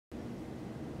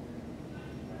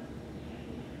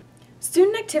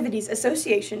Student Activities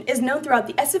Association is known throughout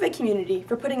the SFA community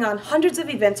for putting on hundreds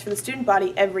of events for the student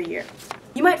body every year.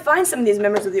 You might find some of these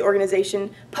members of the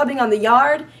organization pubbing on the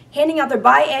yard, handing out their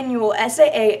biannual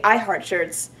SAA iHeart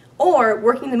shirts, or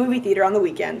working the movie theater on the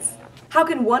weekends. How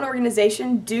can one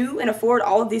organization do and afford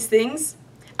all of these things?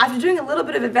 After doing a little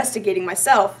bit of investigating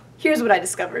myself, here's what I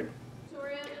discovered.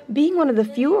 Being one of the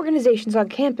few organizations on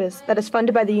campus that is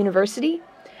funded by the university,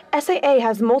 SAA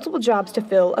has multiple jobs to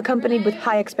fill accompanied with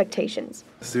high expectations.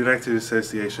 The Student Activities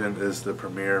Association is the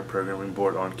premier programming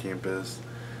board on campus,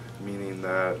 meaning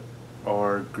that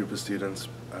our group of students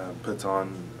puts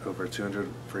on over 200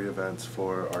 free events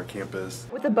for our campus.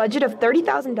 With a budget of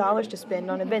 $30,000 to spend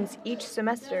on events each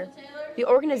semester, the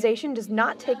organization does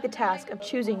not take the task of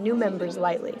choosing new members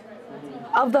lightly.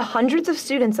 Of the hundreds of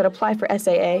students that apply for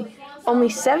SAA, only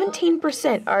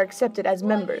 17% are accepted as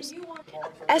members.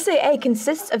 SAA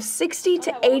consists of 60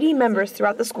 to 80 members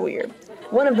throughout the school year.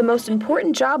 One of the most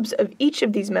important jobs of each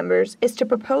of these members is to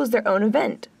propose their own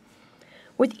event.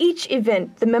 With each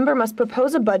event, the member must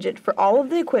propose a budget for all of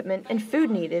the equipment and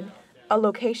food needed, a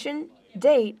location,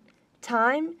 date,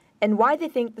 time, and why they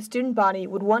think the student body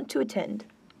would want to attend.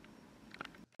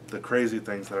 The crazy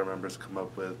things that our members come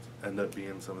up with end up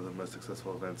being some of the most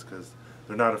successful events because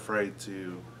they're not afraid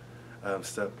to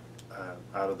step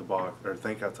out of the box or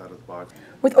think outside of the box.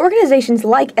 With organizations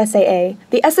like SAA,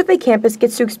 the SFA campus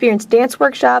gets to experience dance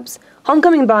workshops,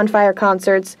 homecoming bonfire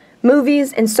concerts,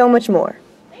 movies, and so much more.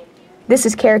 This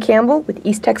is Cara Campbell with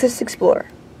East Texas Explorer.